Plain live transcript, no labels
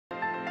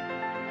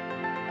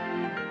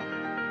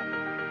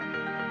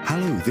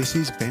Hello, this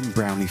is Ben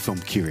Brownlee from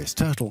Curious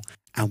Turtle,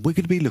 and we're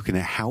going to be looking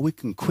at how we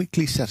can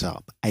quickly set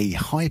up a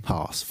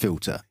high-pass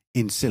filter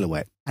in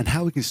Silhouette and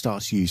how we can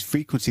start to use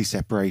frequency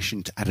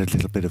separation to add a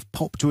little bit of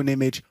pop to an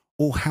image,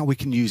 or how we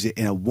can use it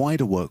in a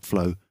wider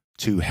workflow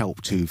to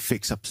help to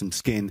fix up some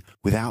skin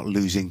without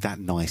losing that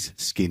nice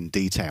skin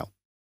detail.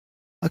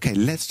 Okay,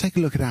 let's take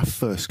a look at our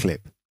first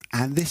clip,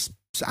 and this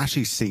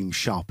actually seems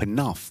sharp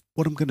enough.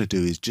 What I'm going to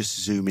do is just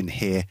zoom in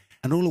here,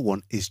 and all I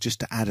want is just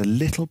to add a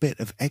little bit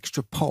of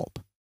extra pop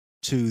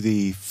to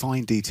the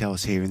fine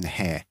details here in the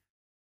hair.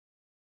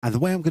 And the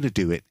way I'm going to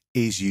do it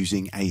is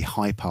using a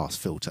high pass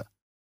filter.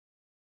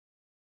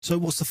 So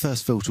what's the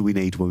first filter we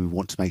need when we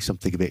want to make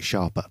something a bit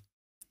sharper?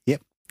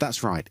 Yep,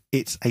 that's right.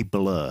 It's a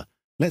blur.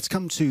 Let's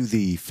come to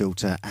the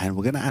filter and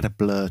we're going to add a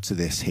blur to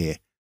this here,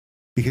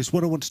 because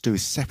what I want to do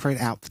is separate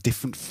out the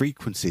different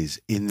frequencies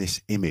in this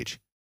image.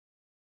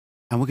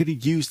 And we're going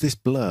to use this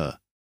blur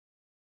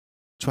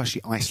to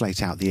actually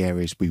isolate out the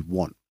areas we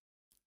want.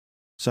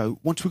 So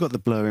once we've got the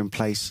blur in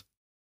place,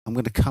 I'm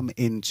going to come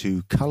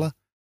into color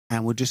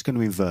and we're just going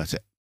to invert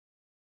it.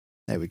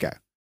 There we go.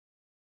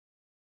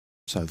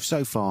 So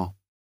far,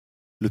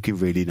 looking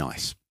really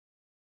nice.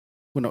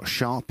 We're not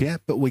sharp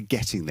yet, but we're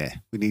getting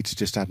there. We need to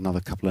just add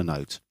another couple of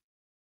nodes.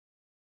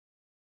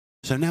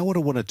 So now what I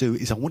want to do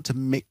is I want to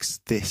mix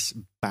this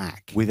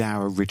back with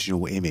our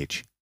original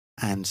image.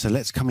 And so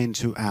let's come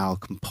into our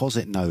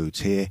composite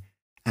nodes here,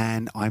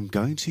 and I'm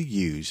going to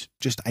use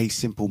just a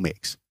simple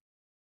mix.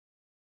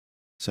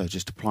 So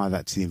just apply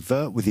that to the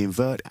invert, with the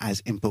invert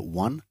as input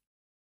 1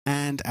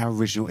 and our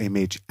original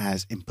image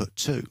as input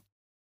 2.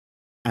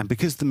 And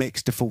because the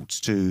mix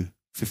defaults to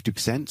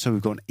 50%, so we've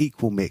got an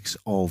equal mix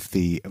of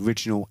the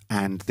original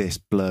and this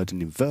blurred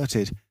and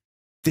inverted,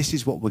 this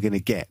is what we're going to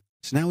get.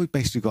 So now we've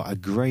basically got a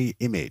grey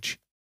image.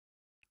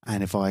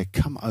 And if I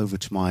come over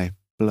to my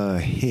blur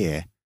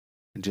here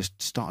and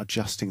just start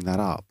adjusting that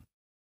up,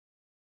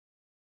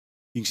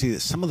 you can see that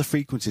some of the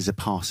frequencies are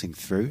passing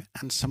through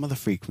and some of the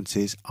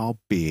frequencies are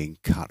being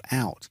cut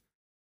out.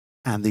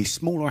 And the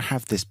smaller I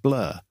have this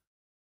blur,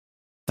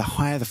 the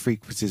higher the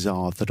frequencies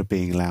are that are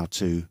being allowed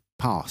to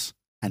pass,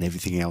 and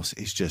everything else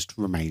is just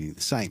remaining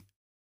the same.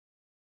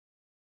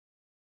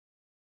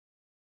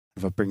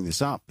 If I bring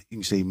this up, you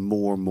can see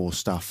more and more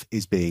stuff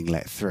is being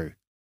let through.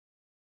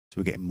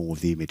 So we're getting more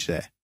of the image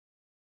there.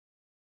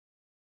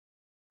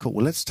 Cool,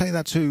 well let's take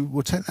that to,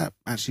 we'll take that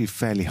actually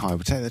fairly high, we'll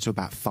take that to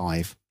about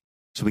 5.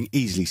 So we can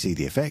easily see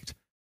the effect.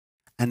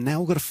 And now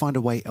we've got to find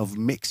a way of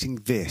mixing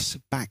this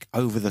back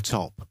over the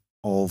top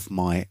of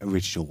my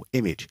original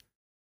image.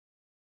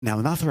 Now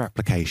in other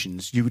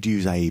applications, you would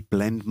use a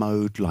blend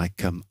mode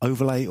like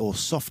overlay or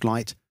soft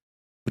light.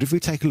 But if we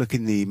take a look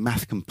in the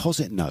math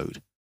composite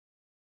node,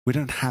 we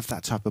don't have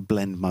that type of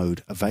blend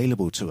mode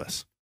available to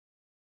us.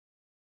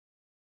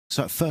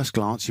 So at first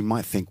glance, you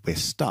might think we're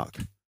stuck.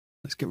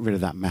 Let's get rid of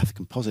that math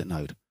composite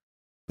node.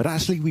 But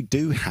actually we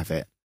do have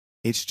it.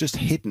 It's just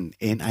hidden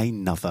in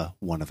another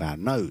one of our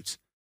nodes.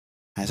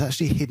 And it's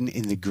actually hidden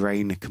in the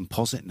grain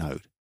composite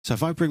node. So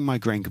if I bring my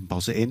grain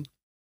composite in,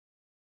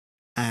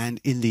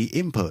 and in the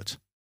input,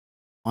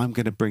 I'm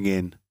going to bring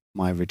in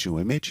my original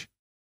image.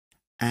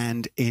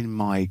 And in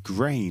my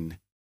grain,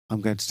 I'm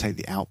going to take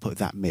the output of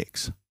that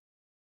mix.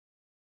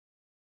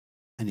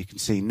 And you can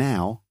see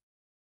now,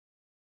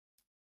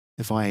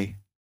 if I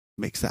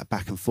mix that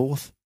back and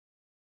forth,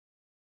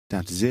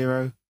 down to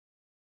 0,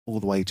 all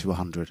the way to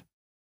 100.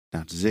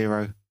 Down to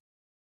 0,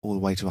 all the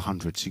way to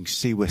 100. So you can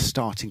see we're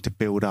starting to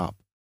build up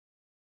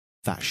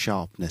that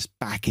sharpness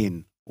back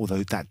in,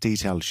 although that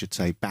detail, I should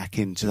say, back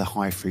into the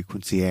high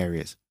frequency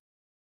areas.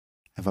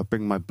 If I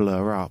bring my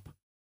blur up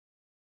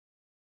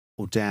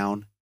or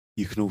down,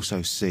 you can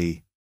also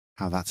see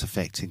how that's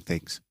affecting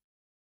things.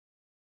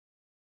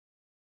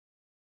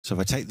 So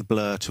if I take the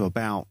blur to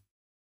about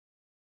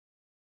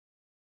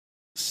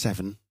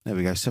 7, there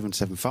we go,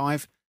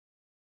 775,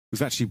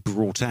 we've actually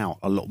brought out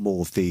a lot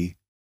more of the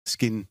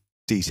skin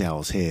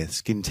details here,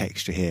 skin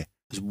texture here,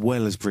 as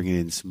well as bringing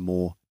in some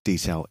more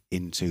detail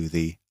into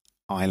the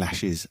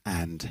eyelashes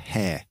and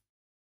hair.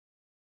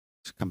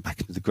 So come back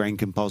into the grain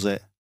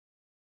composite,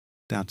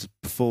 down to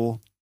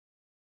before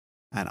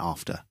and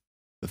after,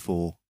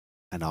 before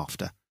and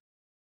after.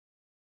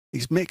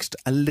 It's mixed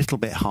a little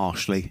bit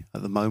harshly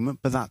at the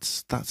moment, but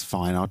that's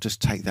fine. I'll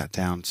just take that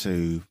down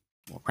to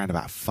around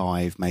about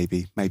 5,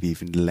 maybe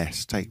even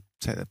less. Take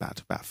that back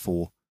to about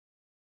 4.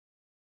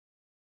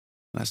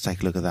 Let's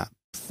take a look at that.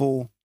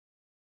 Before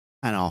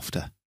and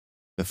after.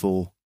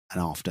 Before and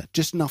after.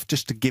 Just enough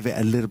just to give it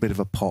a little bit of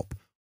a pop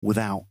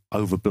without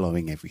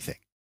overblowing everything.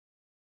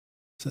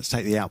 So let's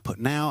take the output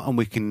now, and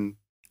we can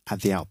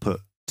add the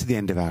output to the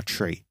end of our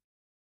tree.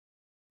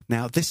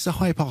 Now, this is a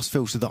high pass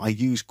filter that I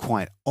use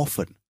quite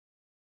often.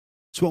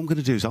 So what I'm going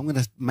to do is I'm going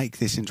to make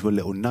this into a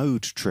little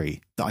node tree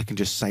that I can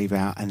just save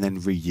out and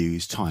then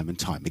reuse time and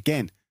time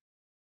again.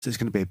 So it's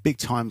going to be a big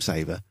time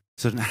saver,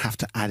 so I don't have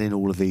to add in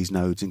all of these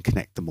nodes and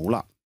connect them all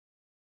up.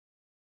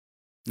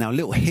 Now, a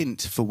little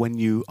hint for when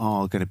you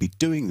are going to be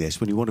doing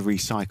this, when you want to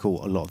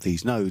recycle a lot of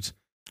these nodes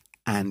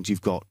and you've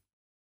got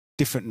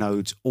different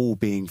nodes all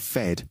being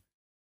fed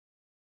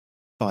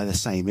by the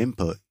same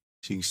input.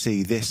 So you can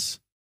see this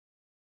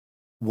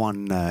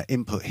one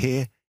input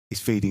here is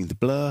feeding the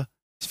blur,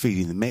 it's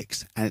feeding the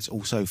mix, and it's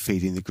also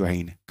feeding the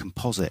grain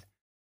composite.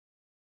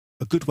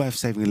 A good way of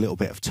saving a little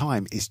bit of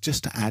time is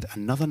just to add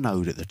another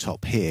node at the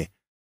top here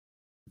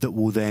that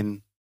will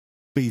then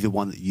be the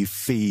one that you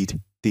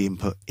feed the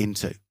input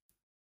into.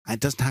 And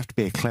it doesn't have to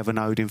be a clever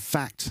node. In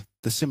fact,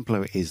 the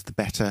simpler it is, the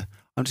better.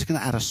 I'm just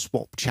going to add a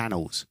swap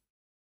channels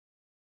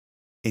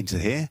into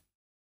here,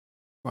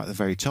 right at the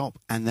very top,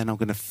 and then I'm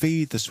going to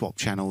feed the swap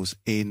channels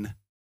in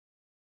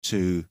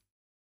to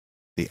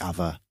the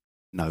other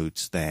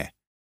nodes there.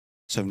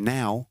 So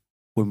now,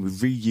 when we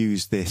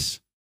reuse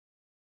this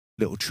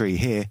little tree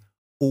here,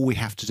 all we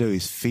have to do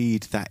is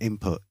feed that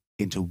input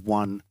into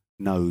one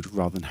node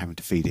rather than having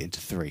to feed it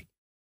into three.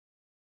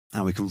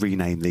 And we can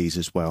rename these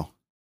as well.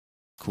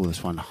 Call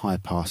this one high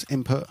pass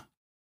input.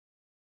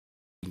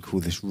 We can call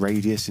this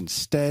radius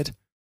instead.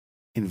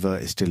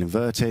 Invert is still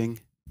inverting.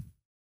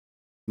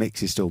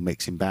 Mix is still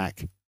mixing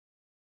back.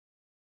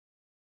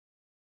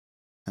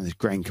 And this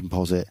grain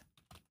composite,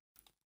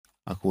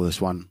 I'll call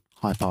this one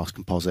high pass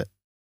composite,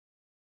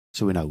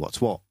 so we know what's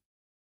what.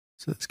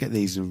 So let's get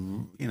these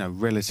in a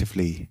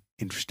relatively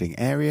interesting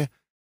area.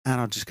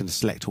 And I'm just going to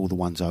select all the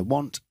ones I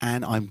want.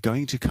 And I'm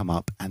going to come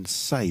up and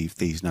save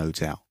these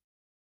nodes out.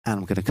 And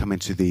I'm going to come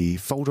into the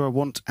folder I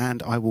want,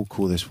 and I will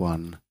call this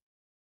one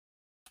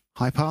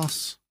high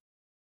pass.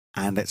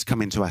 And let's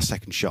come into our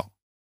second shot.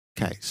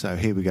 Okay, so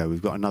here we go.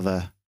 We've got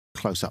another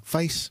close-up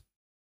face.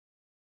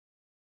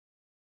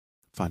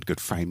 Find a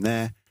good frame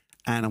there.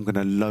 And I'm going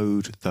to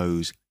load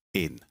those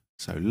in.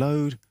 So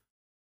load,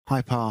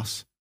 high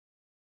pass.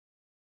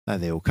 There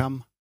they all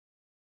come.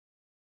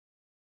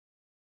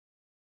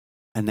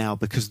 And now,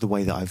 because of the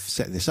way that I've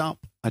set this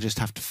up, I just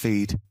have to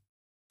feed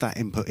that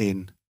input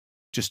in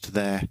just to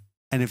there,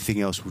 and everything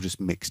else will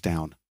just mix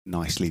down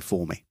nicely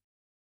for me.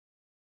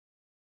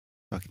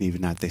 I can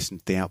even add this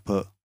into the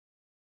output.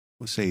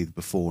 We'll see the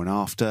before and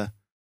after.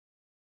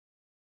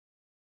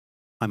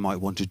 I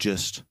might want to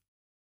just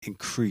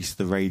increase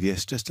the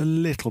radius just a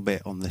little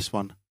bit on this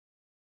one,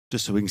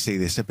 just so we can see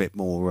this a bit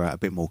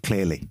more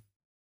clearly.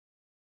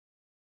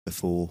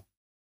 Before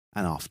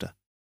and after.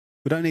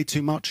 We don't need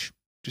too much.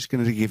 Just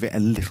going to give it a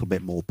little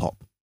bit more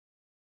pop.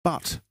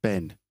 But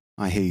Ben,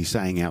 I hear you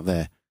saying out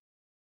there,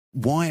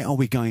 why are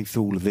we going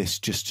through all of this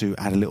just to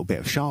add a little bit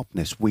of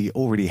sharpness? We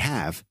already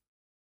have,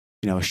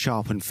 a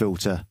sharpen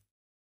filter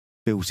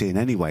built in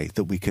anyway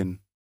that we can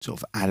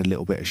sort of add a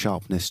little bit of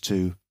sharpness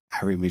to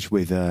our image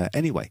with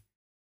anyway.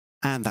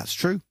 And that's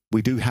true.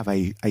 We do have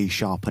a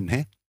sharpen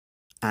here,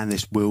 and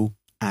this will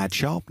add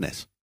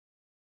sharpness.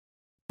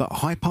 But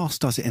high pass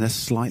does it in a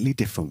slightly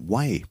different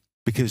way,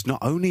 because not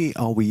only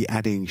are we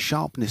adding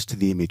sharpness to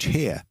the image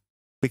here,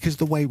 because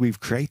the way we've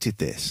created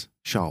this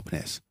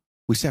sharpness,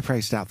 we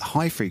separated out the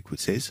high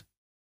frequencies,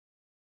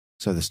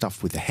 so the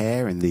stuff with the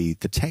hair and the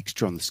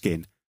texture on the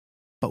skin,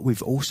 but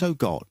we've also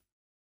got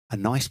a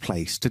nice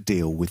place to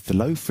deal with the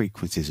low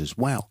frequencies as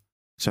well.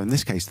 So in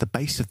this case, the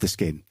base of the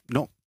skin,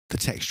 not the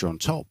texture on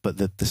top, but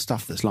the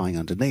stuff that's lying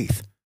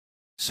underneath.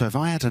 So if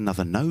I add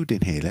another node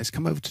in here, let's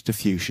come over to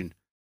diffusion,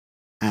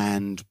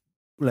 and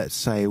let's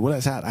say,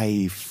 let's add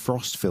a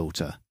frost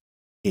filter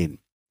in.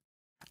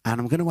 And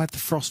I'm going to add the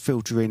frost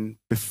filter in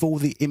before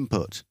the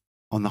input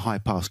on the high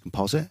pass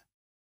composite.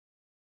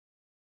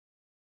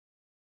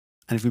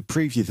 And if we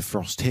preview the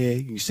frost here,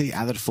 you can see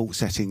at the default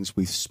settings,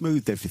 we've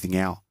smoothed everything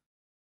out,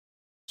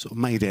 sort of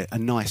made it a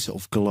nice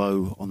sort of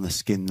glow on the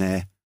skin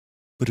there.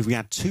 But if we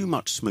add too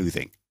much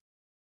smoothing,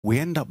 we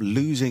end up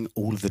losing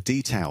all of the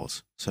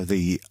details. So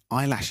the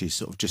eyelashes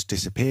sort of just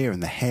disappear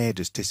and the hair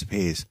just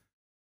disappears.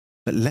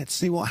 But let's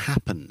see what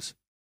happens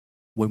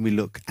when we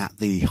look at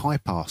the high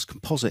pass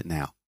composite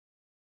now.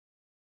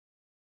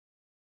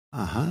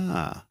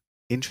 Aha,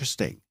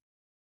 interesting.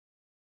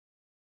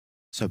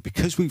 So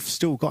because we've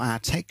still got our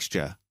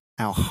texture,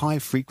 our high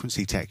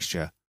frequency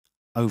texture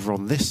over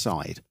on this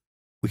side,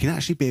 we can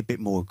actually be a bit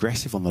more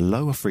aggressive on the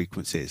lower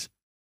frequencies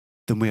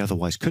than we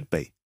otherwise could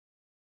be.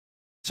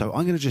 So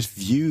I'm going to just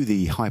view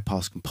the high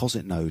pass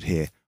composite node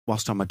here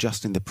whilst I'm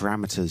adjusting the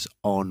parameters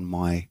on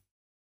my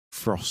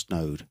frost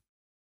node.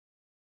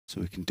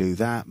 So we can do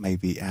that,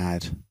 maybe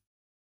add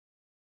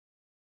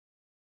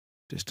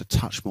just a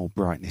touch more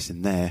brightness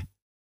in there.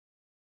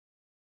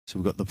 So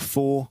we've got the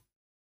before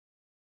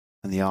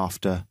and the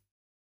after,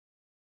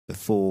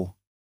 before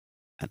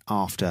and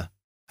after.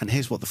 And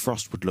here's what the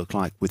frost would look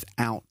like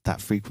without that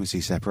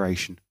frequency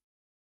separation.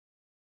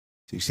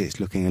 So you see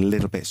it's looking a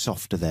little bit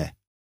softer there.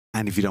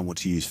 And if you don't want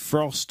to use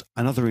frost,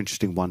 another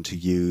interesting one to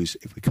use,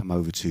 if we come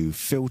over to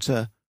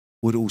filter,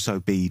 would also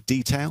be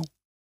detail.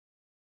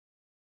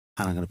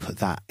 And I'm going to put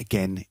that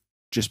again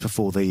just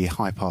before the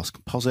high pass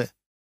composite.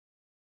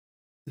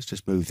 Let's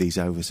just move these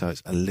over so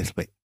it's a little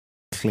bit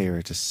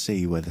clearer to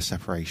see where the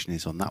separation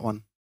is on that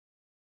one.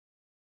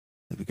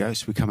 There we go.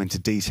 So we come into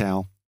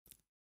detail.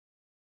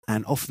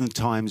 And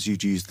oftentimes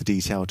you'd use the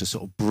detail to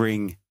sort of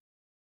bring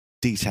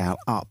detail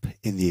up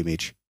in the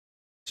image.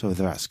 So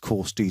whether that's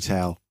coarse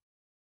detail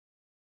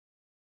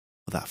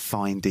that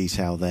fine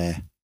detail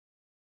there.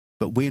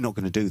 But we're not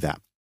going to do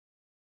that.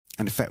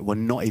 And in fact, we're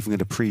not even going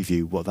to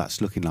preview what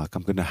that's looking like.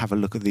 I'm going to have a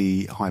look at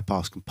the high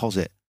pass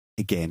composite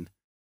again.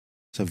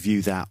 So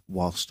view that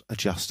whilst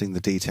adjusting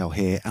the detail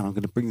here. And I'm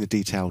going to bring the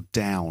detail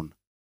down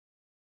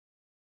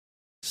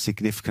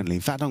significantly.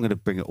 In fact, I'm going to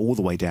bring it all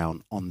the way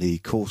down on the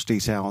coarse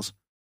details.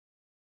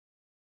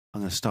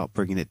 I'm going to start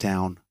bringing it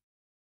down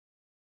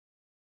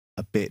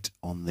a bit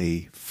on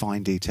the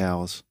fine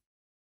details.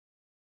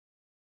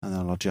 And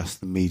then I'll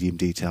adjust the medium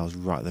details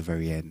right at the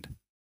very end.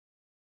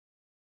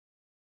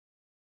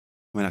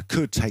 I mean, I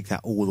could take that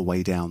all the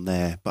way down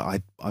there,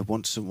 but I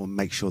want to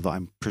make sure that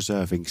I'm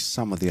preserving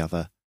some of the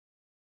other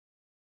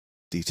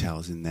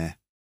details in there.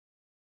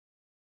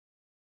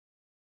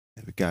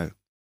 There we go.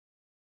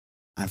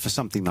 And for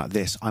something like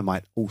this, I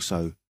might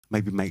also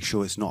maybe make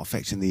sure it's not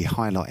affecting the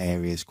highlight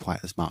areas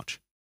quite as much.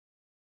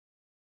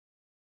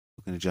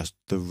 We can adjust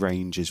the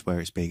ranges where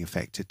it's being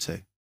affected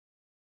to.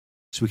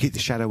 So we keep the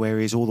shadow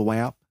areas all the way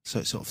up, so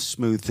it sort of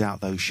smooths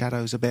out those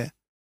shadows a bit,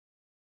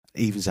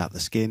 evens out the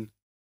skin.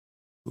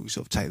 We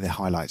sort of take the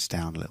highlights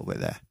down a little bit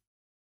there.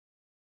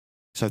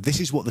 So this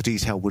is what the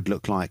detail would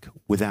look like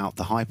without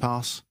the high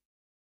pass.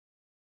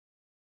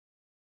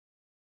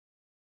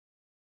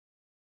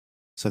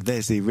 So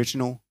there's the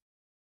original.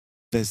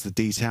 There's the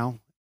detail.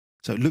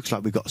 So it looks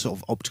like we've got sort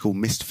of optical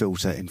mist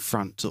filter in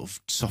front, sort of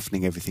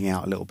softening everything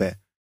out a little bit.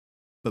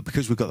 But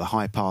because we've got the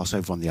high pass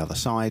over on the other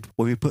side,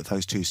 when we put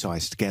those two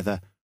sides together,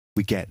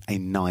 we get a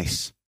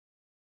nice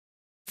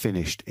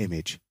finished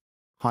image.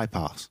 High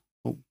pass.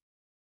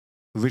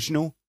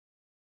 Original,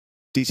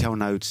 detail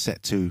node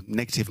set to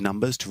negative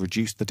numbers to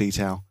reduce the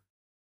detail,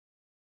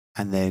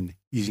 and then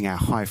using our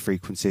high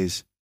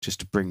frequencies just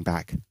to bring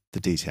back the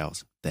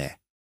details there.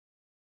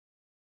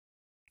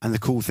 And the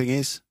cool thing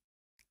is,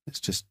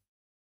 let's just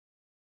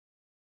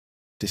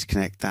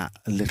disconnect that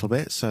a little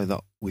bit so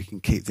that we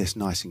can keep this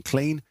nice and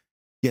clean.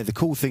 Yeah, the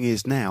cool thing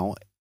is now,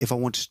 if I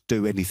want to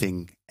do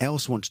anything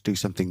else, want to do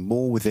something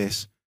more with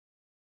this,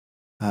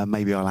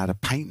 maybe I'll add a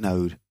paint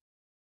node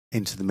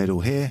into the middle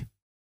here.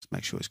 Let's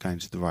make sure it's going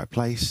to the right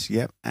place.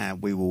 Yep,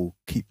 and we will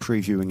keep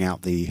previewing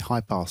out the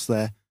high pass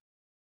there.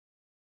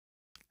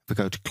 If we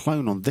go to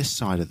clone on this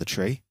side of the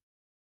tree,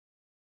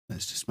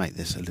 let's just make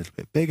this a little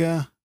bit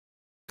bigger.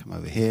 Come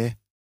over here.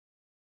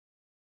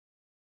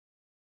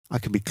 I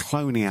can be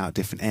cloning out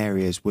different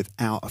areas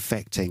without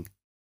affecting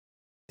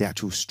the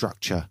actual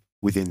structure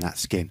within that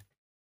skin.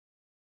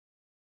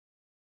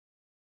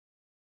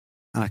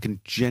 And I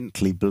can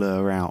gently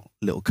blur out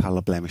little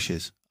color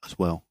blemishes as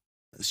well.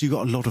 So you've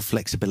got a lot of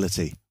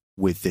flexibility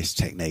with this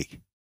technique.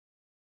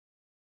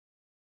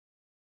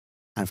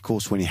 And of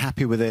course, when you're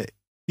happy with it,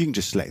 you can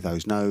just select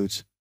those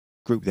nodes,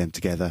 group them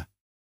together,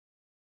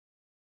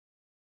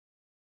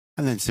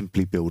 and then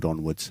simply build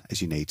onwards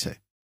as you need to.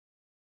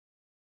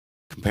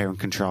 Compare and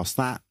contrast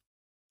that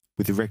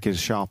with the regular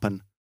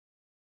sharpen.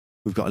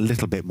 We've got a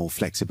little bit more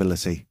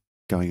flexibility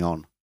going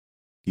on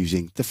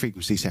using the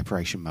frequency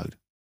separation mode.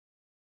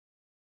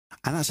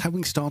 And that's how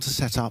we can start to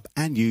set up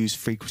and use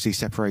frequency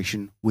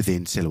separation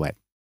within Silhouette.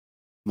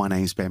 My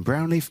name's Ben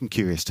Brownlee from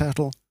Curious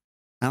Turtle,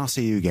 and I'll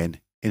see you again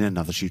in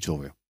another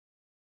tutorial.